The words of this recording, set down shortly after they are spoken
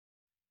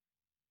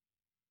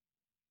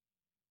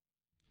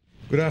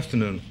Good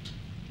afternoon.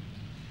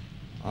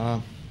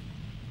 I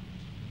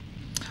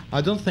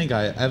don't think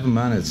I ever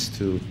managed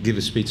to give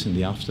a speech in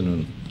the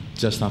afternoon,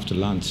 just after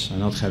lunch, and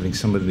not having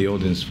somebody in the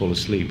audience fall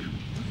asleep.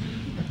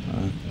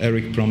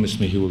 Eric promised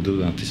me he will do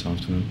that this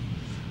afternoon.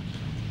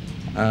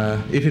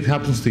 If it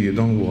happens to you,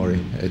 don't worry.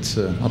 It's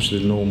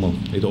absolutely normal.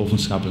 It often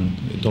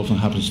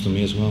happens to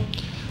me as well.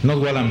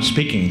 Not while I'm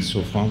speaking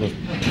so far, but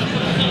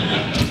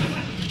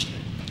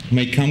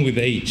may come with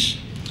age.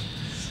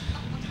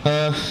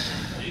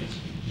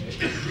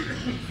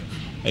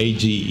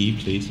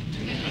 AGE, please.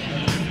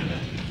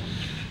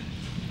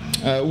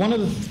 One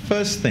of the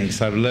first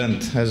things I've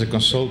learned as a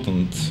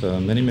consultant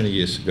many, many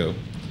years ago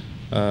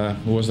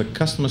was the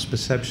customer's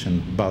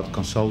perception about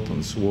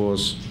consultants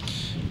was,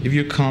 if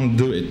you can't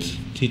do it,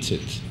 teach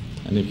it.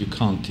 And if you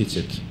can't teach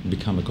it,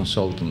 become a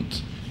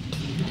consultant.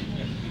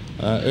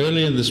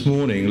 Earlier this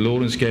morning,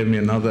 Lawrence gave me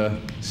another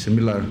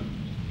similar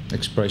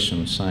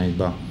expression saying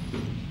about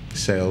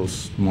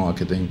sales,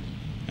 marketing,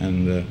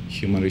 and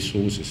human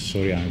resources.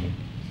 Sorry, Ivan.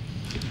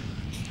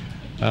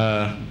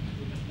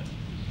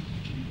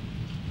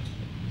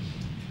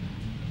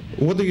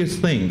 What do you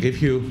think,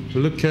 if you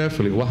look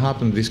carefully, what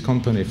happened to this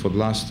company for the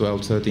last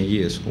 12, 13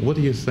 years? What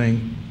do you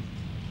think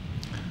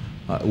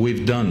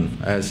we've done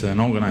as an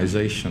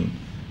organization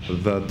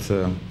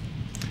that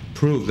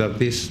prove that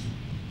this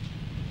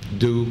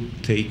do,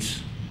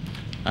 teach,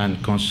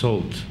 and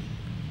consult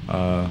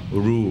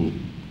rule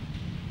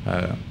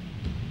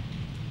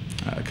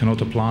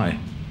cannot apply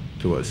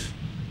to us?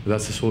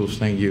 That's the sort of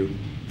thing you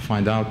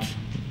find out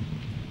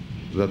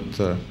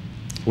that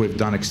we've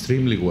done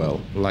extremely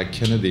well, like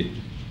Kennedy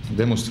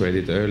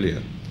demonstrated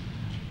earlier,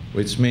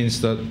 which means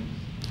that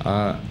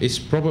it's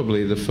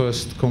probably the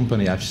first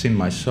company I've seen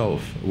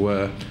myself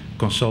where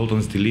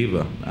consultants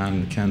deliver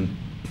and can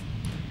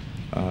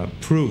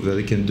prove that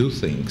they can do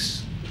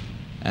things,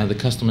 and the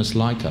customers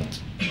like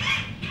it.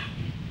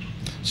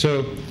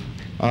 So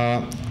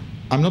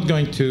I'm not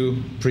going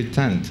to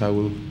pretend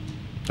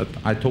that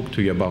I talk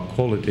to you about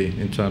quality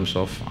in terms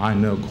of I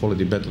know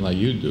quality better than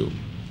you do,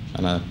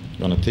 and I'm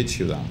going to teach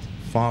you that.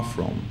 Far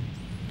from.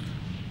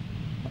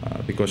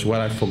 Because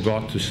what I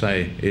forgot to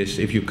say is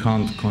if you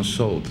can't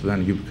consult,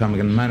 then you become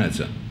a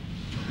manager.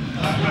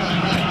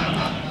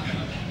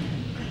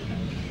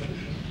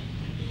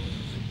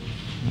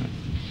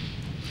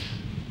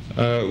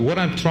 What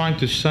I'm trying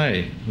to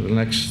say the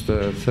next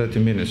 30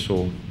 minutes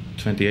or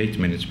 28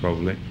 minutes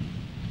probably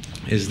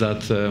is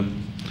that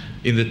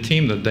in the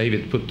team that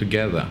David put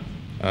together,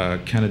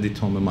 Kennedy,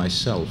 Tom, and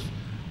myself,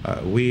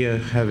 we are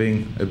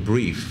having a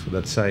brief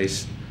that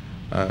says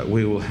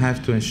we will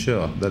have to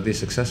ensure that this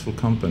successful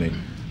company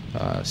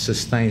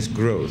sustains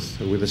growth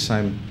with the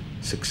same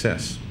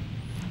success.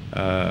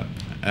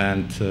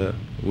 And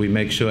we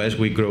make sure as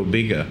we grow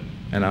bigger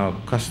and our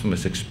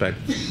customers expect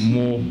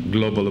more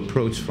global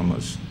approach from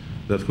us,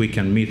 that we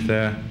can meet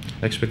their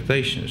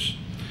expectations.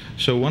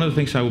 So one of the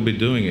things I will be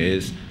doing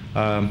is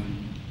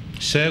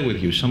share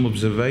with you some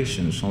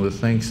observations on the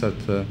things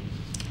that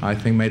I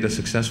think made us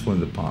successful in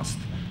the past,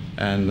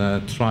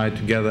 and try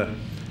together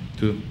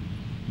to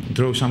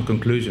draw some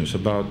conclusions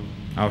about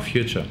our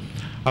future.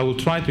 I will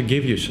try to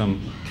give you some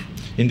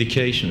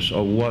indications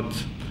of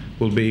what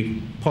will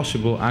be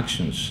possible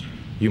actions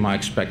you might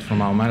expect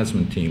from our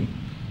management team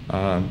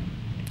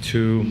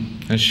to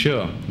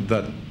ensure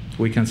that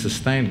we can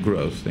sustain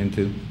growth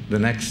into the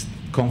next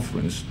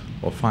conference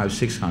of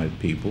 500-600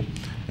 people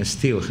and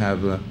still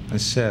have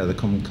and share the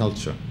common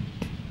culture.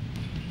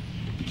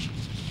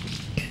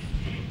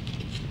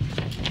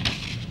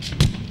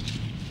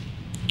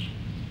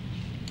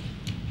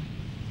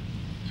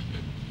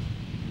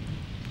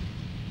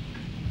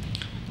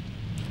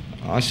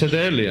 I said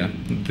earlier,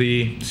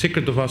 the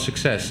secret of our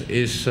success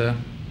is the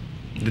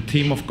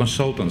team of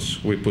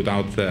consultants we put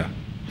out there.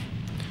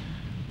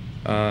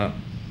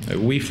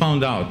 We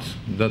found out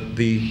that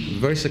the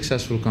very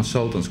successful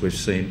consultants we've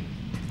seen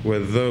were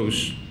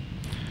those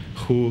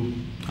who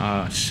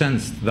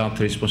sensed that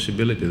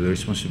responsibility, the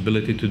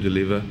responsibility to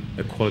deliver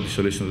a quality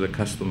solution to the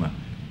customer.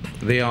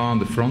 They are on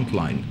the front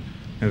line,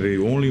 and they're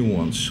the only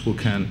ones who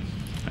can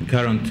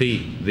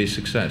guarantee this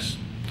success.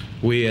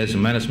 We as a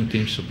management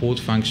team, support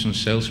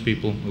functions,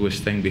 salespeople, we're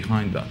staying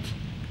behind that.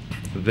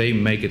 They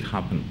make it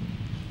happen.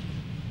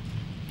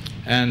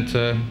 And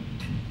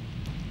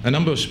a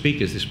number of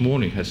speakers this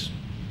morning has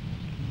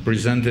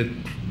presented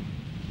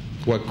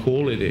what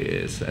quality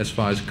is as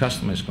far as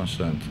customer is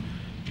concerned.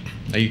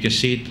 And you can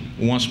see it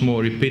once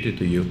more repeated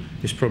to you.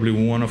 It's probably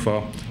one of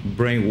our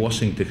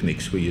brainwashing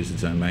techniques we use,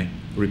 as I may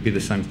repeat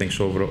the same things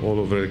all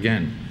over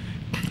again.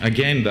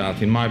 Again,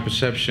 that, in my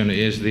perception,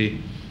 is the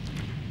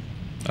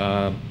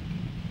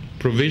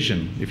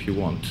provision, if you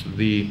want,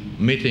 the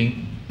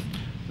meeting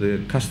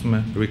the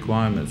customer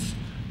requirements,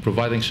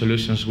 providing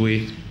solutions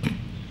which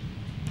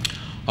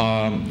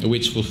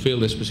fulfill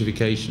the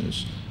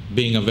specifications,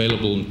 being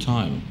available in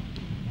time,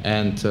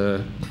 and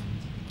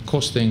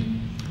costing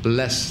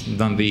less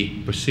than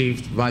the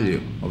perceived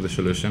value of the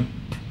solution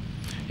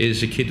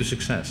is the key to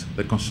success.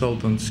 The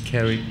consultants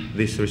carry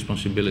this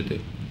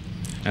responsibility.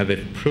 and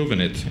they've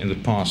proven it in the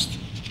past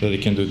that they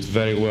can do it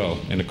very well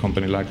in a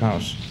company like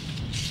ours.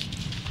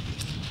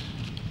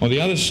 On the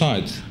other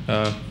side,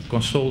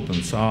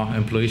 consultants are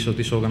employees of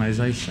this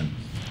organization,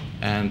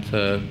 and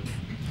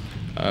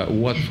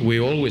what we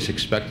always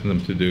expect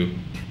them to do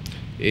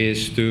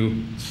is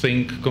to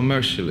think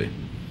commercially.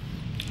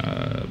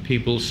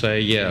 People say,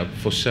 yeah,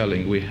 for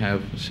selling we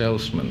have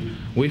salesmen.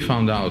 We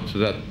found out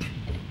that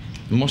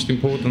the most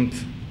important,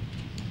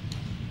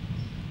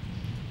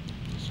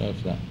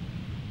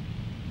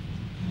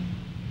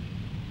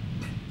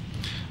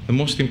 the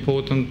most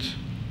important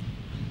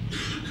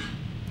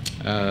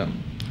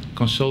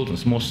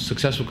consultants, most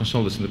successful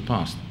consultants in the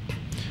past,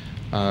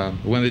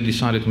 when they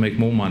decided to make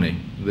more money,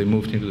 they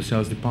moved into the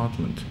sales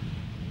department.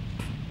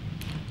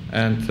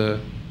 And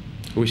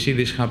we see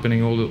this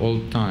happening all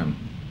the time.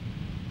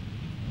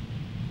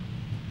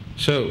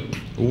 So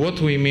what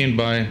we mean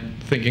by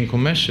thinking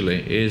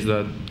commercially is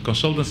that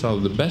consultants are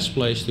the best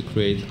place to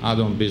create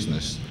add-on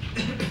business.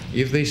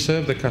 If they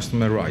serve the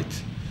customer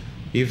right,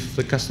 if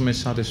the customer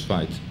is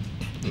satisfied,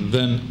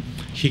 then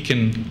he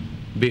can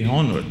be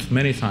honored.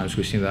 Many times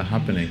we've seen that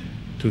happening,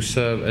 to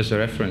serve as a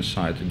reference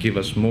site, to give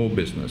us more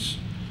business.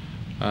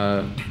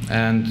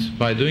 And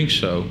by doing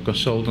so,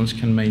 consultants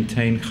can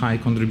maintain high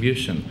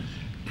contribution.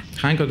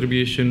 High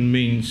contribution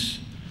means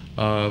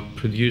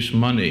produce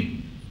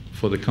money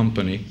for the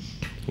company,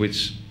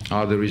 which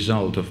are the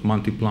result of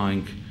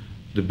multiplying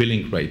the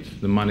billing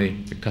rate, the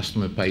money the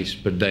customer pays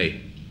per day,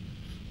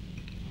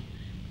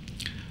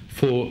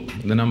 for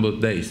the number of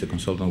days the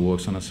consultant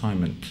works on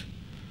assignment.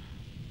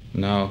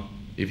 Now,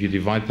 if you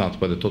divide that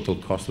by the total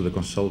cost of the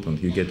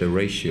consultant, you get a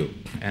ratio.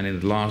 And in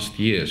the last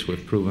years,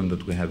 we've proven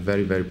that we have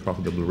very, very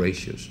profitable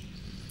ratios.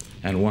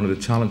 And one of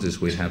the challenges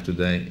we have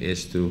today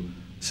is to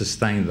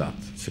sustain that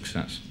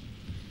success.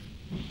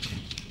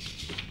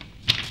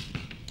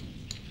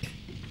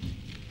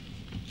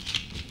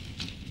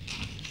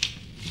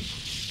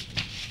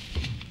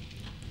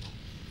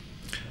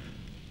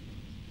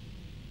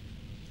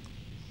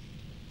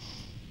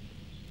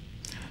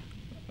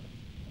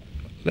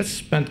 Let's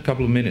spend a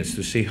couple of minutes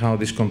to see how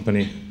this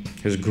company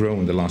has grown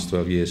in the last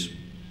 12 years.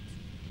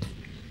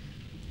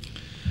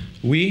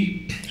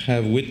 We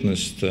have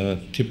witnessed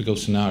a typical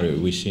scenario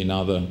we see in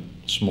other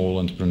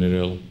small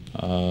entrepreneurial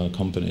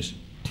companies.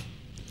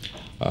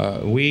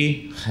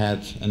 We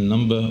had a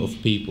number of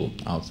people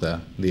out there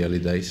in the early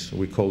days.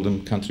 We called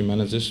them country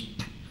managers.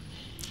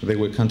 They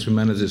were country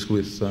managers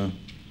with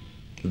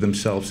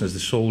themselves as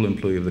the sole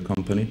employee of the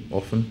company,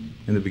 often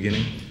in the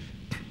beginning.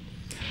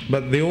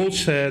 But they all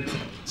shared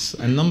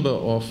a number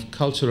of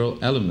cultural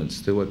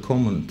elements that were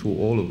common to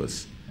all of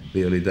us in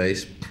the early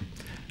days.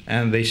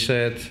 And they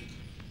shared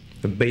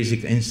the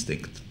basic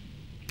instinct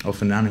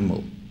of an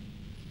animal.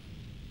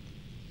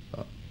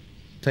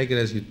 Take it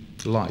as you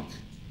like.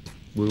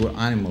 We were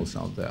animals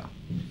out there.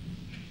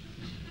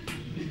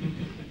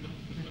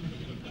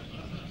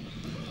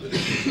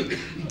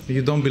 If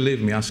you don't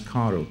believe me, ask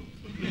Carl.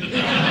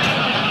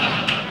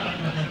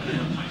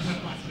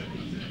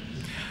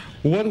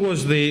 What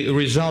was the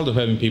result of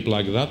having people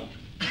like that?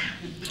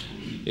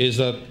 Is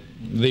that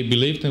they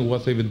believed in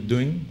what they were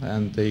doing,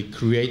 and they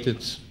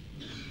created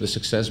the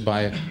success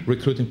by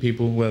recruiting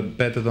people who were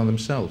better than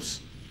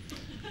themselves.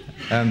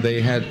 And they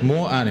had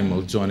more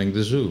animals joining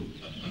the zoo.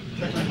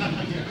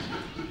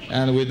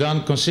 And we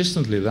done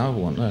consistently that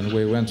one, and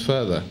we went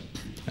further.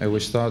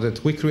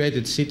 We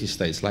created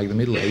city-states like the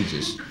Middle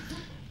Ages.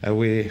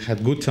 We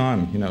had good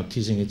time,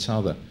 teasing each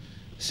other,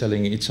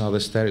 selling each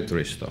other's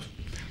territory stuff.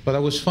 But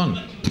that was fun.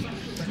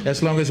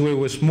 As long as we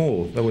were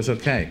small, that was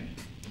okay.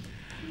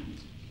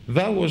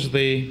 That was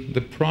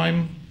the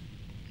prime,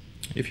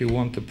 if you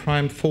want, the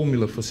prime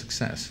formula for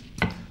success.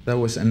 There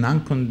was an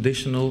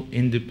unconditional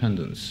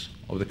independence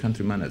of the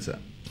country manager.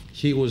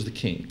 He was the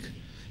king.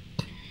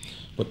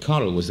 But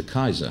Karl was the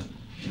Kaiser.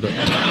 But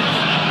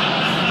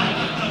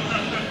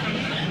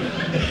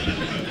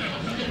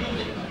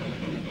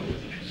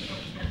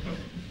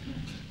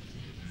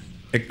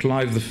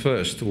Clive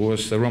I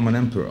was the Roman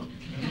emperor.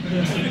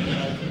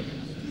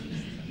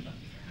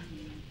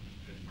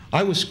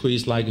 I was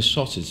squeezed like a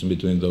sausage in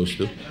between those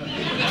two.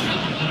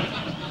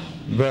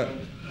 But,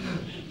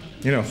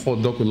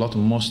 hot dog with a lot of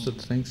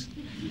mustard things.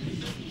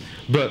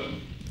 But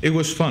it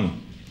was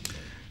fun.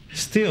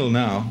 Still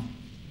now,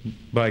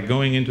 by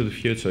going into the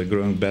future,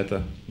 growing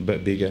better,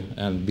 bigger,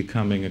 and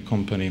becoming a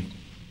company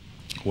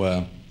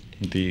where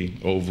the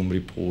Ovum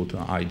report,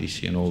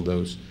 IDC, and all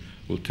those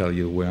will tell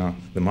you we are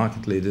the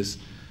market leaders,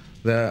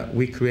 that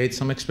we create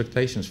some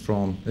expectations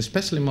from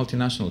especially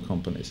multinational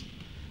companies.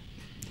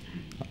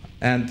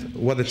 And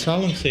what the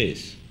challenge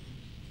is,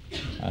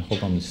 I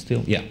hope I'm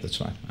still, yeah,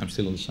 that's right, I'm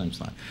still on the same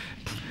slide.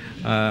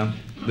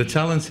 The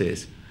challenge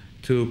is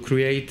to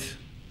create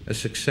a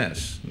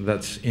success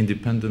that's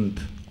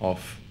independent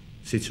of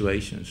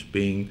situations,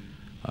 being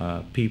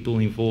people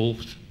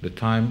involved, the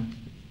time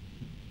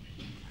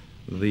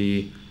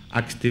the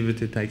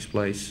activity takes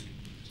place,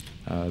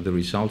 the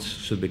results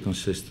should be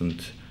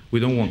consistent. We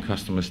don't want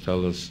customers to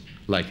tell us,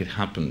 like it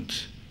happened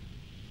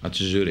at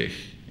Zurich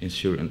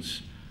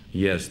Insurance.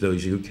 yes,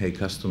 those UK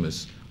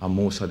customers are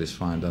more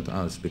satisfied than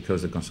us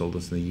because the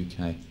consultants in the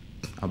UK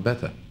are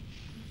better.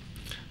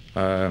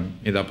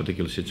 In that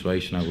particular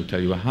situation, I will tell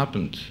you what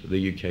happened.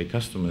 The UK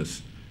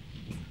customers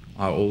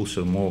are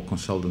also more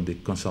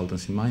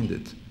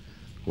consultancy-minded,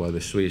 while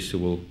the Swiss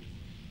will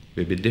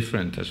be a bit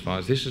different as far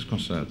as this is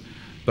concerned.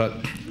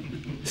 But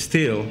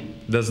still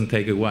doesn't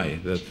take away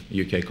that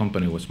UK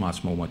company was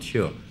much more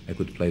mature and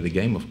could play the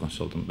game of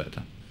consultant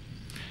better.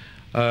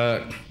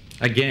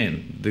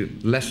 Again, the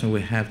lesson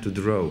we have to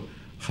draw,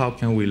 how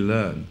can we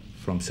learn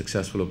from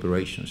successful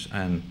operations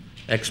and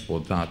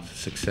export that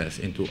success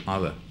into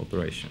other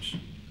operations?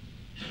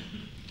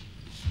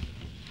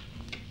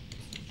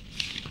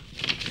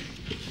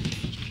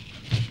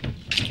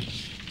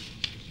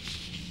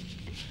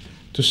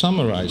 To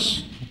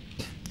summarize,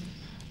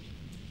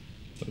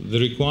 the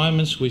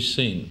requirements we've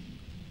seen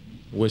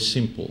were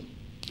simple.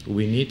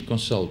 We need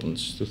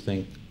consultants to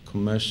think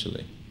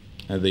commercially,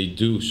 and they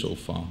do so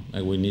far,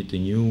 and we need the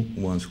new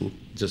ones who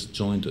just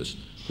joined us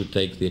to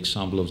take the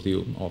example of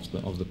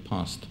the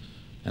past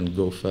and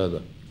go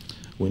further.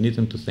 We need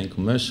them to think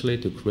commercially,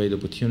 to create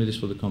opportunities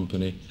for the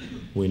company.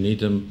 We need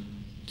them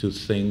to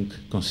think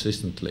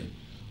consistently.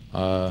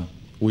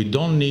 We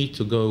don't need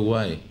to go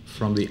away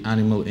from the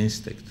animal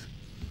instinct,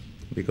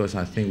 because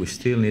I think we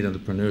still need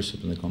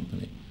entrepreneurship in the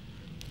company.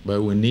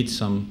 But we need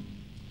some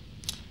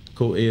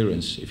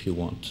coherence, if you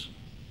want.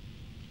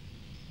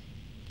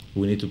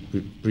 We need to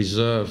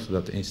preserve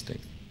that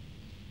instinct.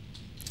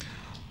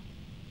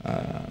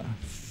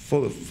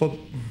 For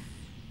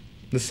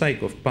the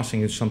sake of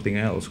passing into something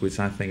else, which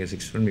I think is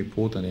extremely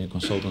important in a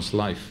consultant's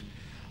life,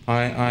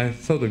 I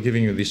thought of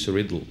giving you this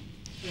riddle.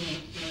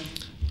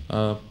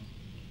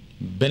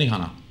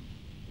 Benihana.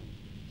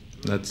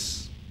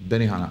 That's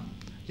Benihana.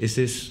 Is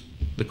this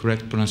the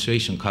correct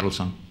pronunciation,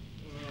 Carl-san?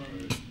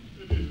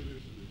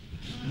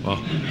 Well,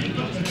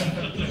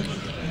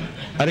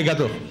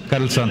 arigato,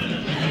 Carl-san.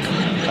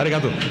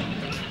 Arigato.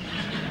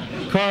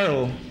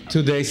 Carl,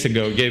 2 days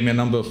ago, gave me a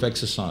number of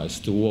exercises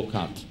to work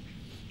at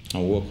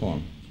and work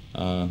on.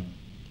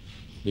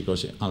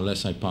 Because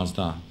unless I pass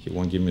that, he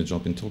won't give me a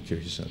job in Tokyo,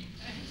 he said.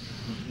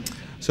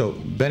 So,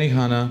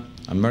 Benihana,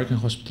 American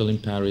Hospital in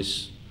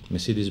Paris,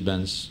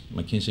 Mercedes-Benz,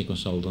 McKinsey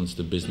Consultants,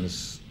 the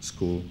business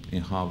school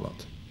in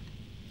Harvard.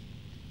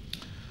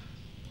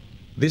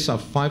 These are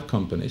 5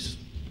 companies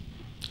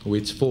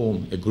which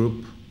form a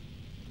group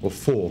of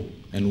 4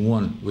 and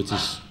 1, which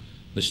is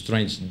the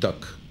strange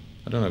duck.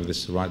 I don't know if this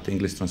is the right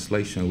English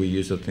translation. We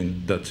use it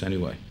in Dutch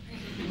anyway.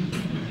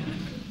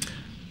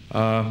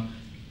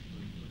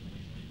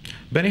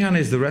 Benihana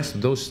is the rest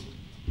of those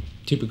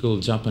typical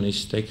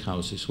Japanese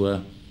steakhouses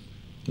where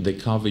they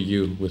cover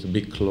you with a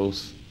big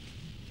cloth,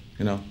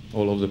 you know,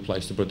 all over the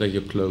place to protect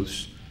your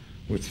clothes,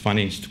 with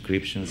funny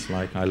inscriptions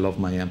like "I love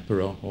my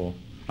emperor" or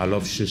 "I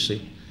love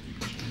sushi,"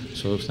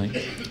 sort of thing.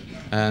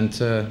 And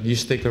you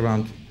stick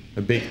around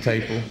a big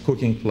table,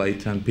 cooking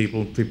plate, and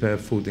people prepare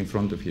food in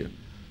front of you.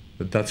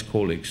 The Dutch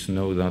colleagues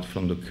know that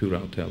from the Cura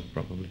Hotel,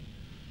 probably.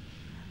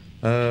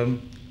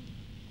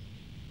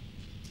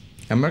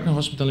 American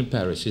Hospital in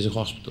Paris is a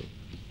hospital.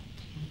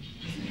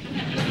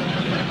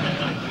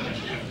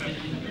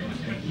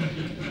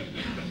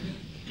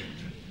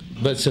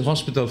 But it's a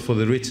hospital for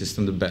the richest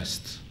and the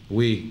best.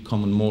 We,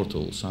 common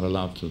mortals, are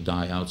allowed to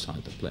die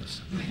outside the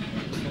place.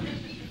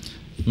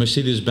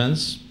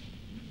 Mercedes-Benz,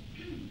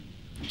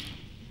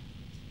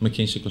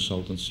 McKinsey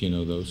Consultants, you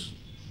know those,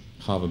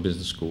 Harvard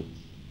Business School.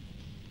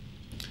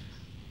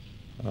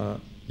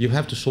 You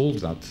have to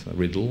solve that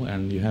riddle,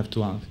 and you have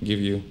to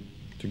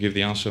give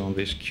the answer on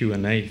this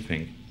Q&A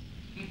thing,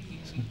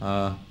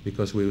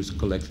 because we will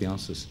collect the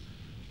answers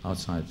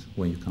outside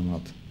when you come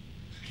out.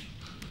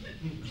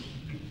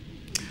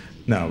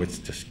 No, it's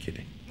just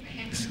kidding.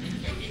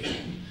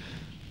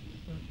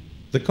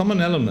 The common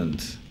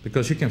element,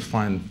 because you can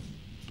find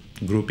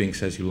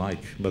groupings as you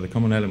like, but the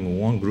common element,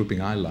 one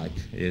grouping I like,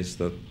 is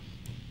that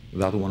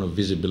one of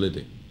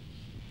visibility.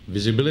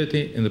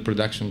 Visibility in the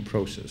production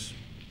process.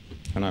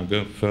 And I'll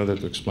go further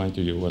to explain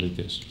to you what it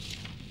is.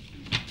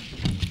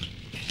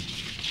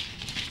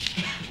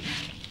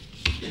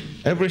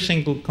 Every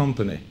single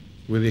company,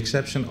 with the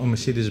exception of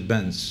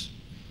Mercedes-Benz,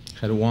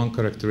 had one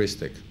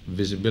characteristic: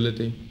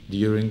 visibility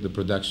during the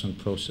production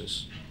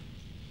process.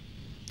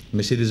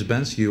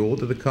 Mercedes-Benz, you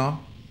order the car,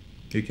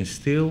 you can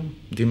still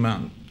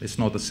demand it's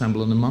not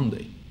assembled on a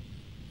Monday.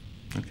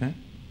 Okay?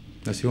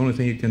 That's the only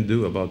thing you can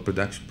do about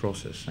production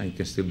process, and you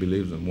can still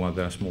believe them while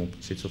there are small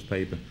sheets of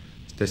paper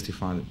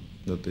testifying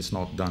that it's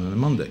not done on a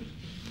Monday.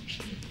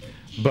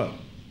 But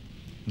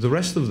the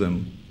rest of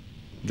them,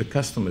 the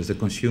customers, the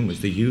consumers,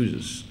 the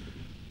users,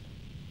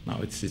 now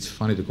it's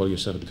funny to call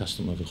yourself a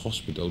customer of a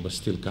hospital, but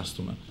still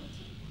customer.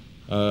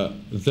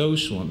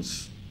 Those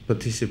ones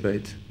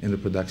participate in the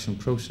production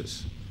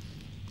process,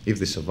 if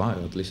they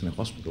survive, at least in a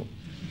hospital.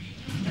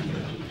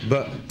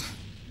 But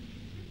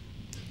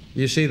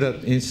you see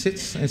that in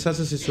such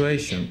a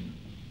situation,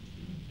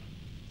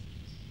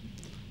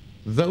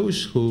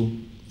 those who,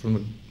 from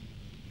the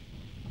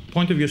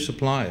point of view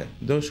supplier,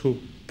 those who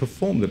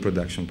perform the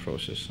production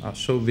process are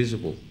so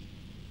visible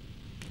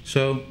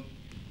So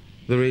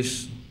there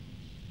is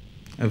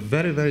a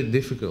very, very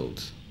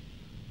difficult,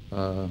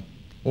 or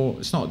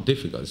it's not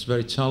difficult, it's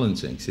very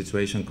challenging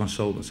situation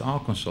consultants, our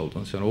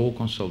consultants and all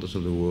consultants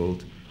of the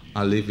world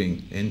are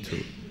living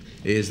into,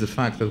 is the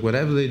fact that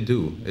whatever they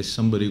do is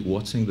somebody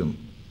watching them.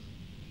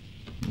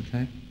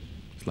 Okay?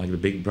 It's like the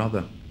big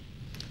brother.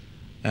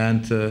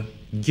 And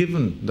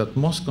given that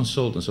most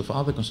consultants of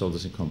other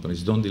consultancy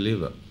companies don't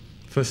deliver,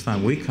 first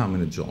time we come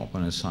in a job,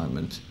 an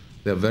assignment,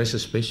 they're very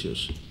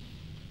suspicious.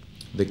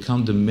 They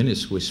count the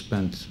minutes we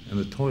spent in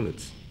the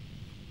toilet.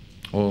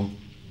 Or,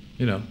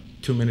 you know,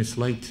 2 minutes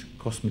late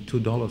cost me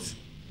 $2.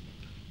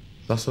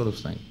 That sort of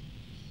thing.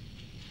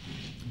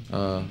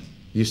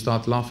 You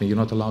start laughing, you're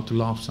not allowed to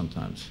laugh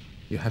sometimes.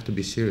 You have to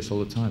be serious all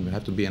the time. You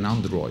have to be an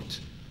android.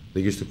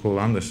 They used to call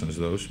Andersons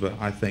those, but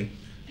I think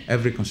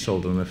every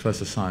consultant in their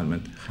first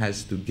assignment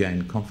has to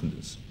gain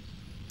confidence.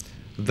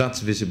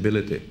 That's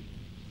visibility.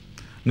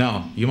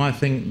 Now, you might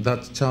think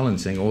that's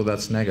challenging or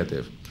that's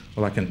negative.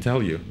 Well, I can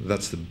tell you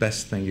that's the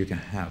best thing you can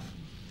have,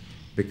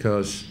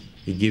 because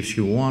it gives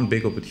you one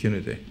big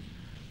opportunity.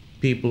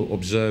 People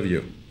observe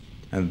you,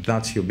 and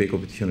that's your big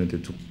opportunity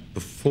to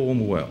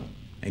perform well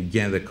and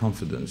gain their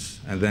confidence,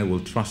 and they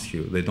will trust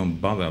you. They don't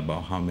bother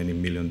about how many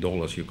 $1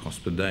 million you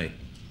cost per day,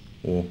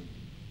 or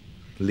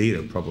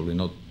lira, probably,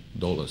 not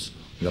dollars.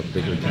 That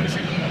big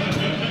retention.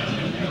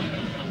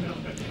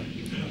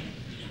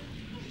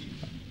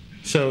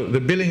 So the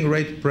billing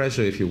rate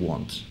pressure, if you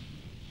want.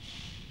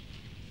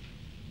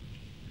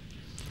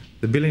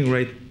 The billing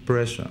rate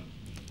pressure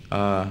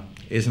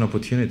is an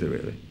opportunity,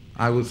 really.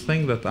 I would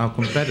think that our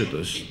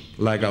competitors,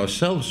 like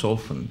ourselves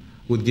often,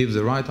 would give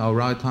our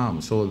right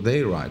arm, so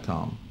their right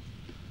arm,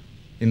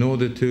 in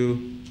order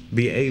to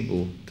be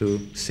able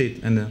to sit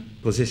in a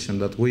position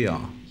that we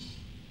are.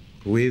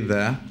 We're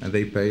there, and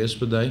they pay us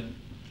per day,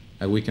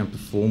 and we can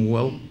perform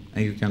well,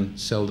 and you can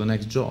sell the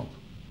next job.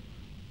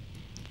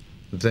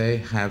 They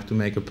have to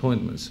make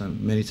appointments,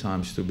 and many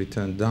times to be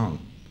turned down.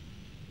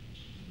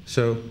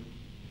 So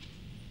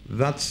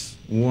that's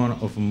one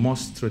of the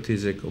most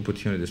strategic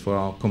opportunities for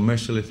our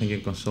commercially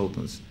thinking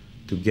consultants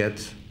to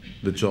get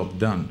the job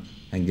done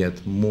and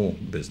get more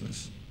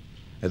business.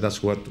 And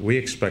that's what we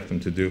expect them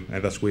to do,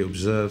 and that's what we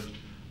observe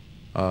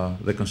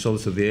the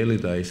consultants of the early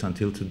days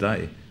until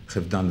today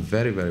have done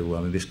very, very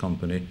well in this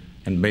company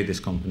and made this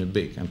company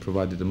big and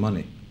provided the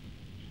money.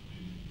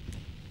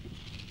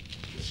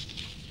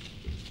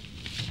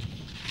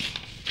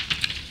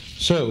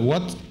 So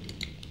what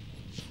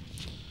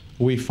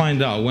we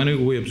find out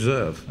when we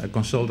observe a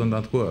consultant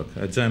at work,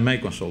 a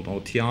JMA consultant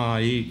or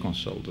TIE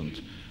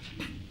consultant,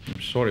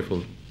 I'm sorry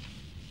for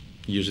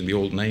using the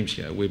old names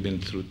here. We've been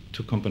through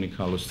 2 company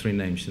colors, 3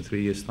 names in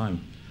 3 years'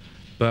 time.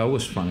 But it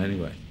was fun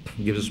anyway.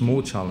 It gives us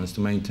more challenge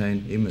to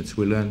maintain image.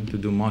 We learn to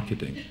do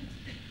marketing.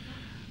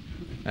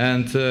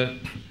 And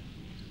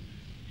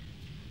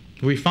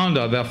we found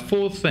out there are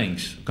 4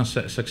 things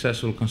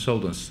successful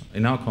consultants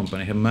in our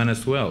company have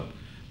managed well.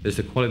 There's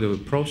the quality of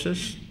the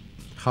process,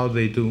 how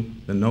they do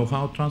the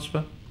know-how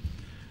transfer,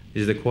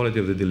 is the quality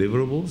of the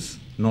deliverables,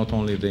 not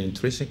only the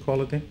intrinsic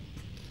quality,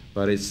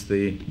 but it's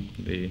the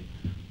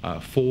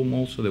form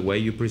also, the way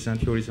you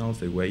present your results,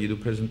 the way you do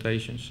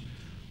presentations,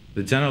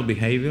 the general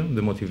behavior,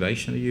 the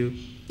motivation you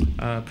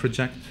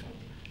project,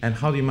 and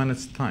how do you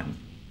manage time.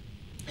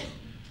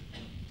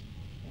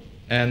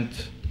 And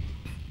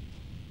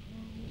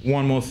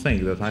one more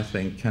thing that I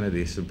think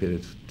Kennedy has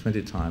repeated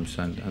 20 times,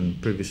 and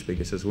previous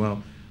speakers as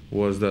well,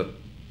 was that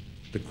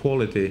the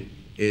quality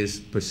is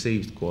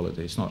perceived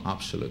quality, it's not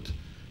absolute.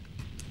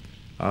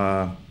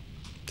 The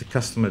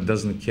customer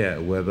doesn't care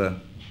whether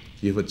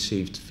you've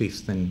achieved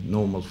 5th in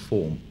normal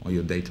form on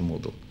your data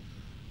model,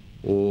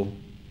 or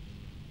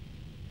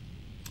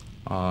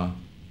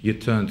you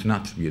turned an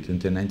attribute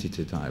into an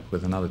entity type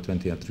with another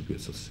 20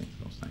 attributes or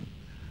something.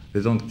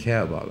 They don't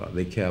care about that.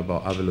 They care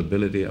about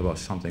availability, about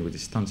something which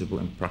is tangible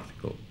and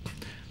practical.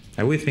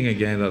 And we think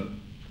again that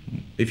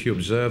if you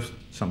observe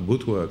some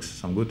good works,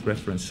 some good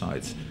reference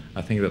sites,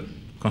 I think that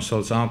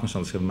our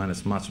consultants have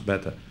managed much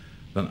better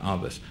than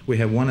others. We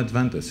have one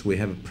advantage. We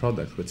have a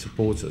product which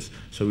supports us,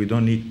 so we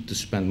don't need to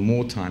spend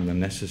more time than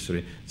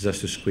necessary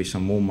just to squeeze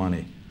some more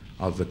money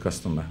out of the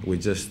customer. We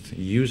just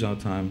use our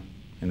time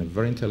in a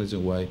very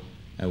intelligent way,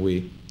 and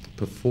we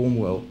perform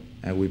well,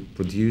 and we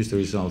produce the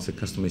results the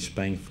customer is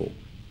paying for.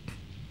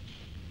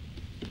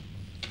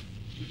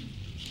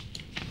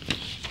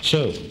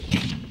 So,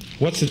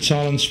 what's the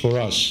challenge for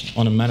us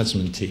on a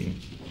management team?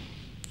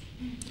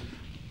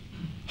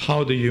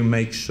 How do you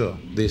make sure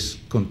this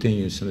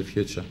continues in the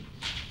future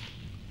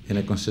in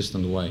a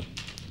consistent way?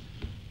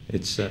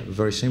 It's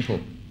very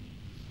simple.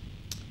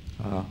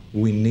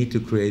 We need to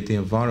create the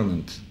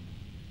environment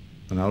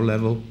on our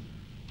level,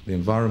 the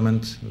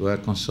environment where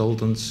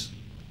consultants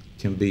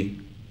can be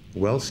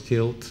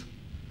well-skilled,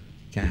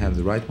 can have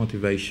the right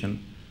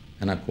motivation,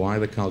 and acquire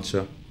the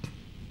culture.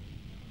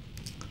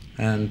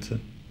 And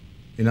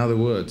in other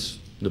words,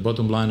 the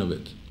bottom line of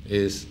it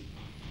is,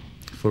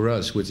 for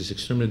us, which is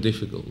extremely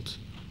difficult,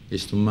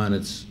 is to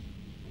manage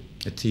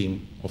a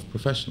team of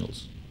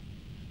professionals.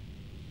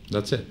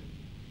 That's it.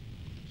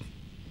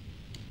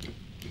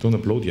 Don't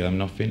applaud yet, I'm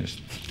not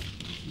finished.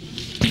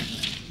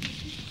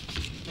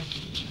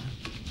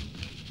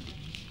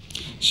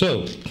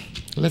 So,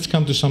 let's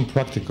come to some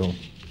practical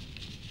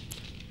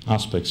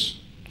aspects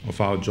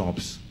of our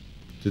jobs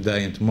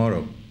today and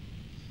tomorrow.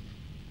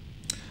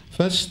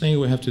 First thing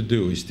we have to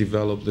do is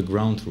develop the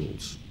ground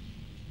rules.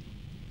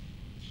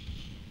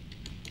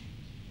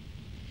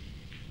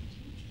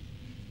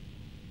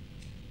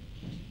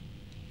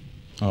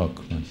 Oh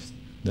Christ,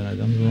 did I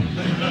done wrong?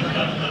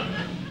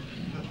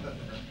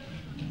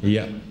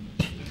 Yeah.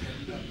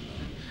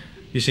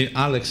 You see,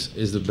 Alex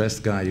is the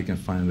best guy you can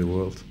find in the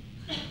world.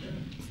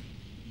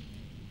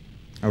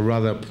 I'd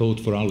rather applaud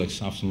for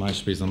Alex after my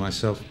speech than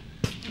myself.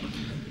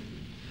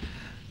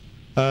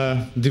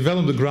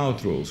 Develop the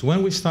ground rules.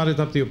 When we started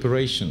up the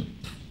operation,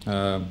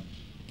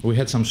 we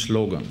had some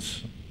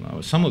slogans.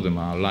 Some of them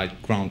are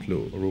like ground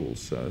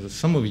rules.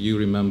 Some of you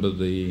remember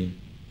the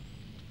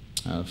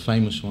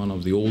famous one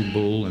of the old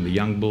bull and the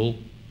young bull.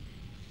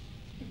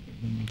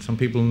 Some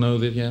people know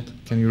that yet?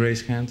 Can you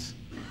raise hands?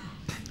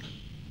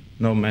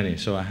 Not many,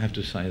 so I have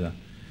to say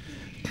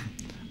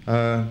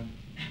that.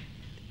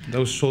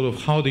 Those sort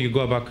of, how do you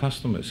go about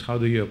customers? How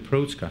do you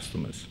approach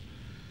customers?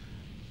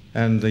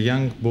 And the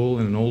young bull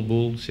and an old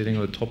bull sitting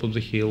on the top of the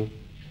hill,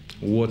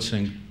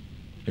 watching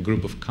a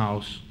group of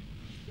cows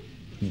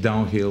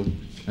downhill,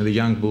 and the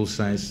young bull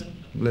says,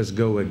 let's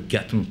go and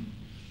get them.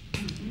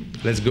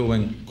 Let's go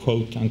and,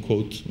 quote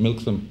unquote,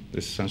 milk them.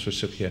 There's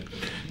censorship here.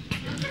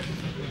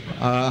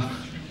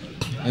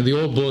 And the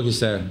old bull, he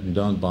said,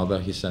 don't bother.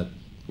 He said,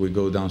 we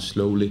go down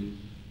slowly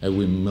and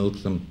we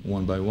milk them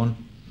one by one.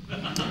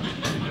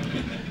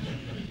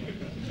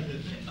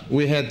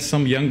 We had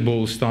some young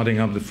bulls starting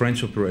up the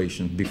French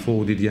operation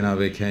before Didier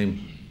Navet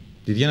came.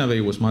 Didier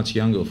Navet was much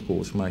younger, of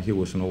course. He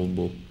was an old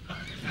bull.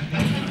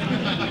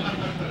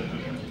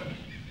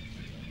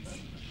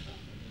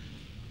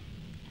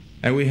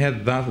 And we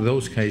had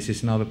those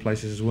cases in other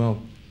places as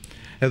well.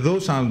 And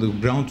those are the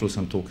ground rules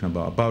I'm talking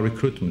about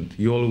recruitment.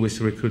 You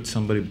always recruit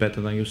somebody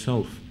better than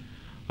yourself.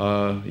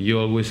 You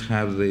always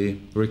have the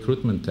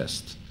recruitment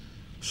test.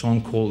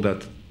 Some call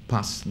that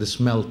the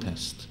smell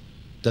test.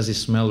 Does he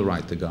smell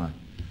right, the guy?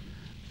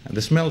 And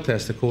the smell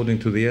test, according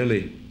to the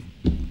early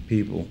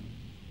people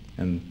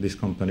in this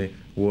company,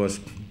 was,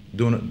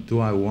 do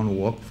I want to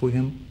work for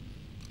him,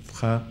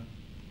 for her,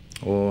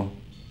 or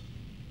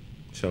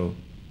so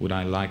would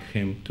I like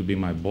him to be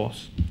my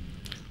boss,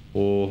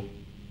 or,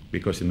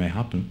 because it may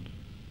happen,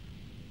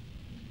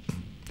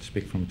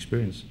 speak from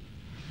experience,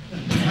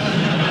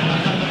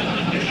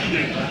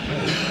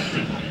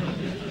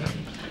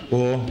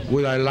 or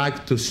would I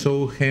like to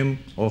show him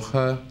or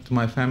her to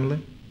my family?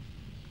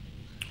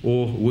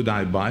 Or would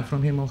I buy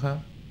from him or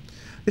her?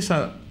 These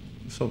are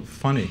sort of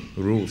funny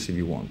rules, if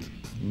you want,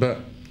 but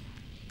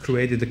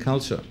created a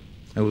culture.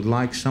 I would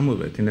like some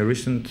of it. In a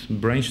recent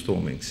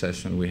brainstorming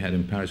session we had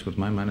in Paris with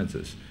my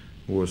managers,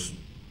 it was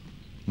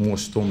more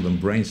storm than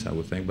brains, I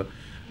would think, but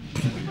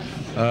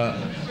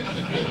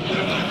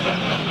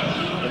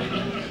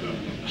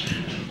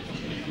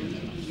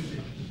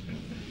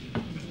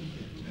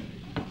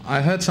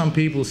I heard some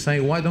people say,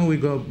 why don't we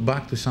go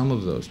back to some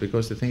of those,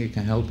 because they think it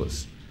can help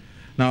us.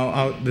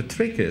 Now, the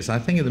trick is, I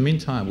think in the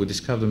meantime, we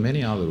discovered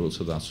many other rules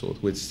of that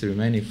sort, which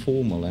remain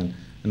informal and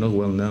not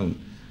well known.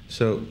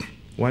 So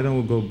why don't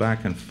we go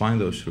back and find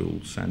those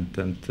rules? And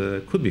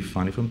could be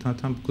funny from time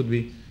to time, could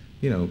be,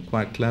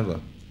 quite clever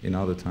in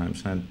other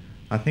times. And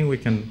I think we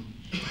can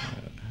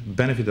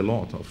benefit a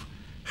lot of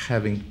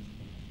having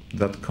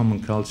that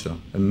common culture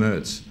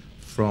emerge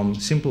from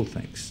simple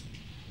things.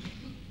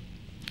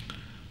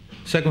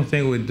 Second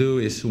thing we do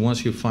is,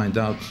 once you find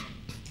out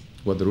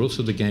what the rules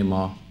of the game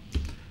are,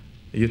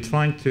 you're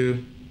trying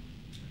to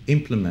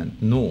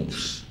implement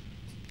norms.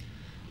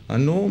 A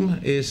norm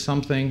is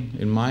something,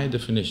 in my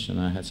definition,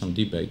 I had some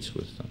debates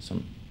with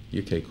some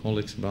UK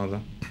colleagues about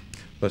that,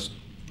 but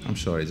I'm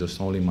sorry, it's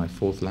just only my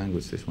fourth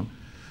language, this one.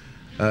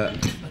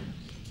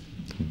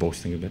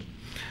 Boasting a bit.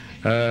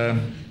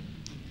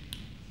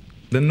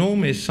 The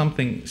norm is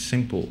something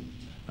simple.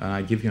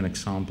 I give you an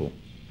example.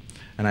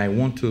 And I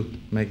want to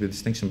make the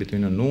distinction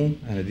between a norm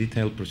and a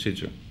detailed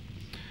procedure.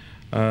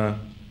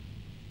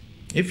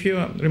 If you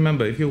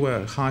remember, if you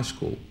were at high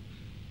school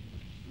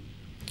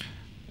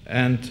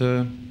and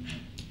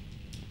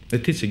the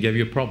teacher gave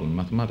you a problem,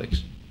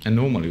 mathematics, and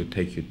normally it would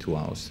take you 2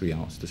 hours, 3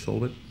 hours to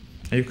solve it,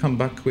 and you come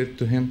back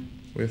to him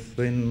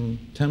within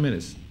 10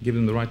 minutes, give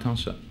him the right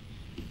answer.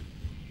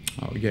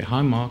 You get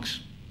high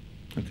marks,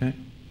 okay?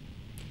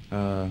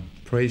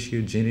 Praise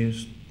you,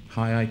 genius,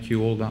 high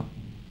IQ, all that.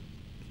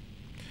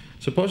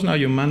 Suppose now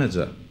your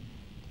manager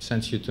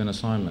sends you to an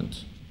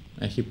assignment,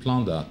 and he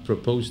planned that,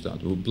 proposed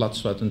that with blood,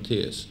 sweat and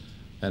tears,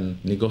 and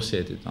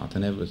negotiated that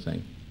and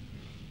everything,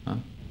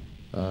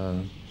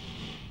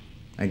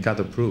 and got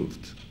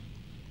approved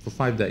for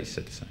 5 days,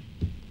 so to say.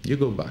 You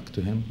go back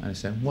to him and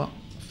say, well,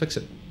 fix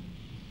it.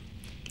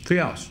 3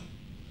 hours.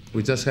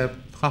 We just have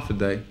half a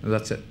day, and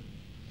that's it.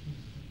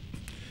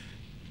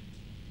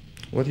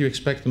 What do you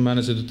expect the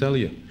manager to tell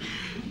you?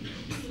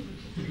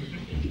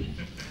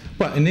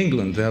 Well, in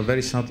England, they are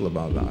very subtle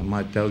about that. I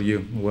might tell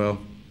you, well,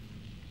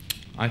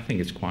 I think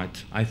it's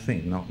quite,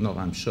 not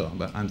I'm sure,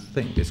 but I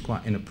think it's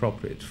quite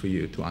inappropriate for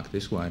you to act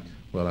this way.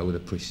 Well, I would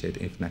appreciate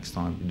it if next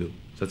time you do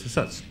such and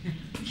such.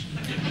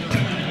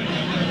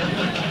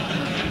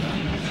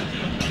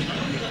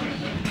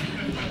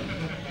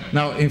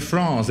 Now, in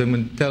France, they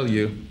will tell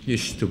you, you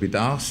stupid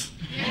ass.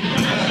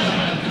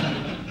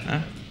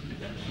 Huh?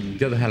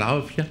 Get the hell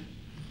out of here.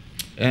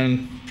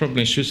 And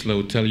probably in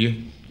Switzerland will tell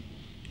you,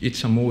 eat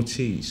some more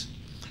cheese.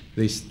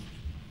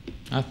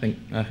 I think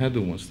I heard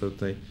once that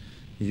they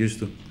used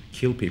to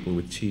kill people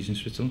with cheese in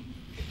Switzerland.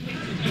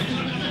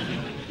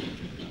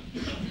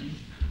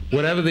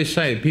 Whatever they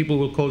say, people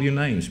will call you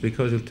names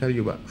because they'll tell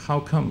you about how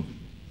come.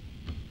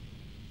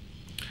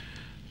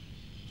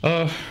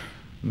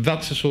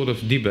 That's a sort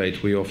of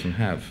debate we often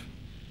have.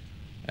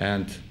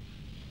 And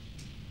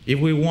if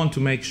we want to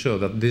make sure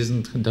that this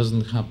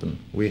doesn't happen,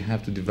 we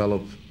have to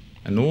develop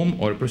a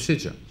norm or a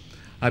procedure.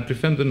 I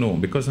prefer the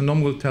norm because the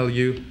norm will tell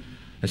you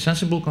a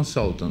sensible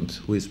consultant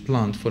who is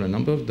planned for a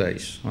number of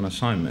days on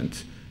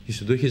assignment, he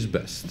should do his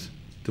best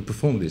to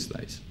perform these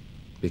days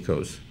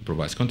because it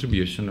provides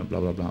contribution, blah,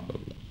 blah, blah, blah,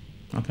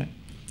 blah. Okay?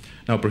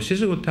 Now,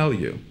 procedure will tell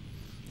you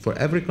for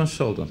every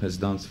consultant has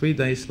done 3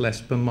 days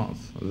less per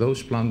month,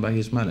 those planned by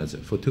his manager,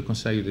 for 2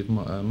 consecutive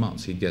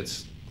months, he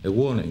gets a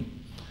warning.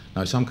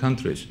 Now, in some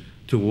countries,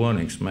 2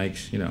 warnings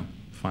makes,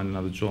 find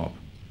another job,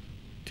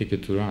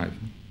 ticket to ride.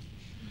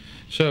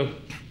 So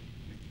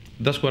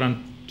that's what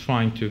I'm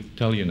trying to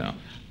tell you now.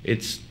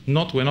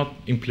 We're not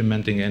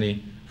implementing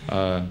any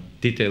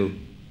detailed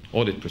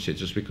audit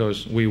procedures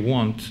because we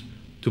want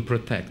to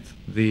protect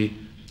the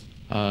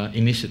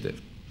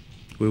initiative.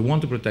 We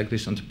want to protect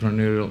this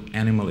entrepreneurial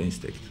animal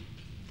instinct.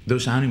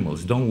 Those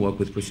animals don't work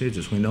with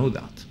procedures, we know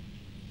that.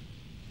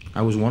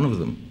 I was one of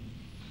them.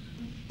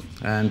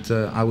 And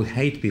I would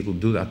hate people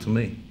do that to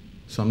me.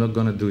 So I'm not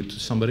going to do it to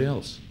somebody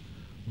else.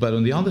 But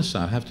on the other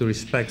side, I have to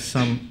respect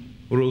some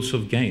rules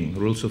of game,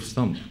 rules of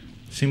thumb,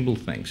 simple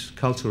things,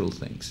 cultural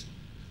things.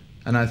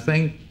 And I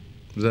think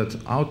that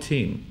our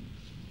team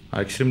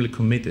are extremely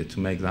committed to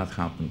make that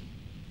happen.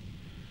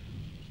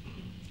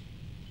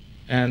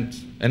 And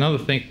another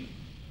thing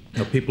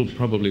that people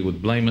probably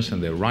would blame us,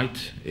 and they're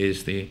right,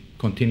 is the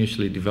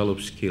continuously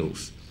developed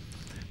skills.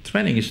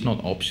 Training is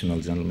not optional,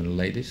 gentlemen and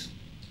ladies.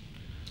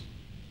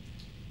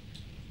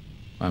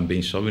 I'm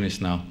being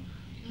chauvinist now.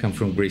 Come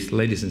from Greece.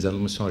 Ladies and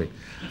gentlemen, sorry.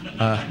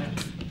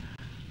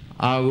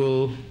 I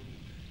will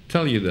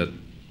tell you that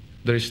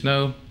there is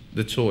no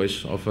the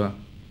choice of a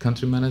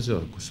country manager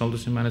or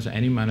consultancy manager,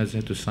 any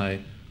manager to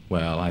say,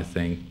 well, I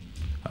think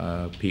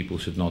people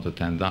should not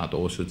attend that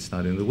or should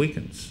study in the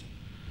weekends,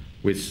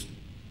 which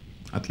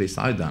at least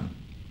I've done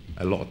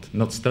a lot.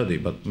 Not study,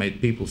 but made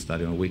people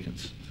study on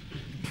weekends.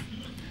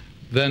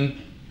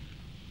 Then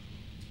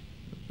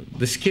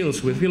the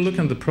skills, if you look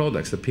at the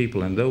products, the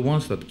people, and the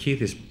ones that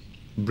Keith is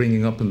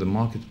bringing up in the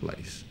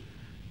marketplace,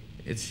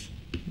 it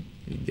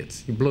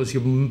blows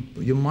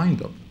your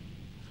mind up.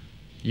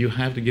 You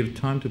have to give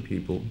time to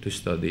people to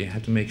study. You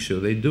have to make sure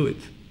they do it.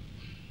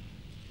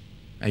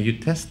 And you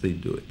test they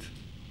do it.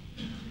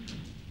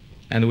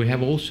 And we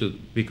have also,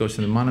 because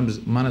in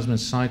the management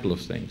cycle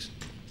of things,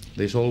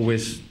 there's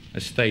always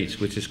a stage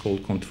which is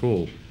called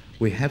control.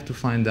 We have to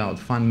find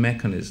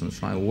mechanisms,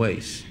 find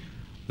ways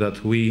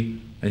that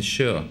we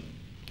ensure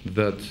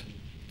that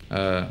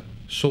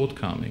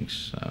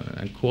shortcomings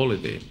and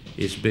quality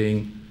is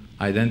being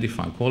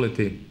identified,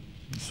 quality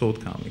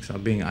shortcomings are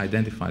being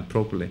identified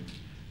properly,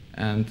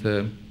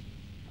 and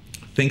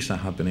things are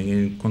happening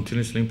and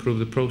continuously improve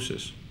the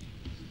process.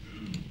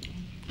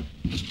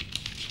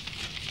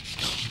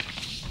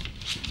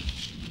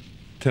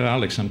 Tell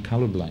Alex I'm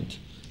colorblind.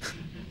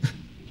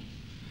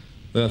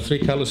 There are 3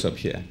 colors up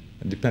here,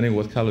 and depending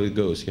what color it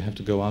goes, you have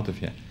to go out of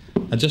here.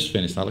 I just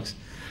finished, Alex.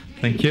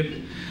 Thank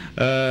you.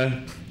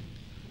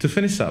 To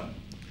finish up,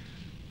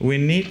 we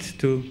need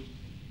to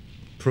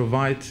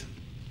provide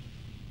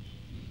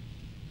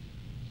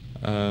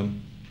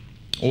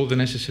all the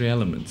necessary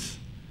elements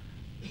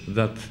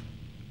that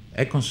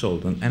a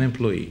consultant, an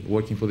employee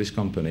working for this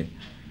company,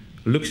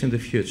 looks in the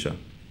future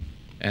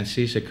and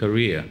sees a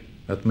career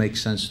that makes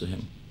sense to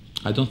him.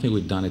 I don't think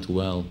we've done it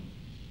well.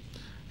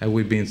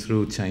 We've been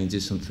through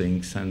changes and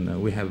things,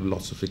 and we have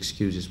lots of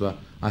excuses, but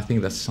I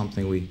think that's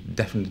something we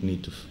definitely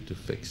need to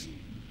fix.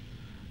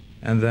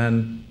 And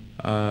then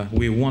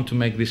we want to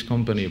make this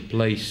company a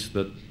place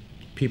that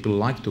people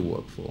like to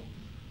work for.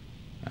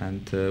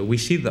 And we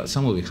see that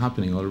some of it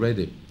happening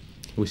already.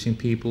 We've seen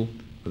people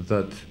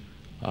that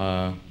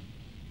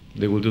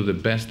they will do the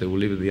best, they will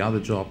leave the other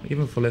job,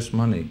 even for less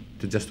money,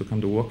 just to come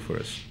to work for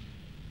us.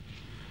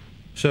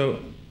 So,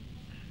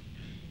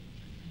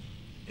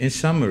 in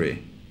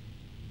summary,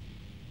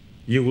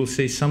 you will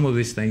see some of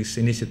these things,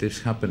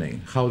 initiatives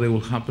happening. How they will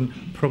happen?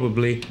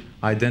 Probably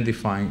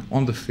identifying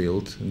on the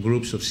field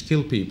groups of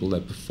skilled people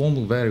that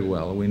perform very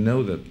well. We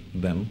know them,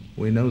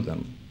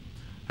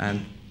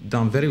 and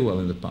done very well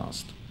in the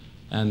past,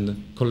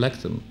 and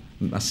collect them,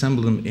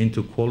 assemble them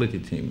into quality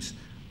teams,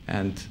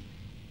 and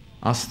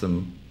ask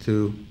them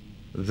to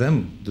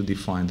them to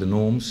define the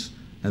norms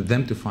and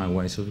them to find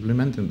ways of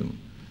implementing them.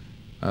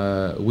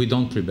 We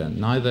don't pretend,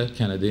 neither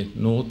Kennedy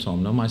nor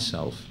Tom nor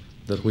myself,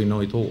 that we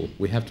know it all.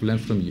 We have to learn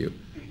from you.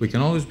 We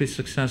can always be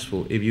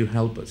successful if you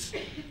help us.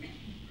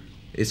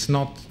 It's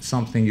not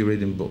something you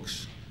read in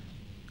books.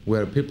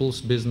 We're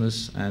people's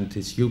business, and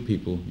it's you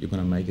people, you're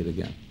going to make it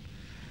again.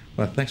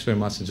 Well, thanks very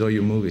much. Enjoy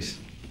your movies.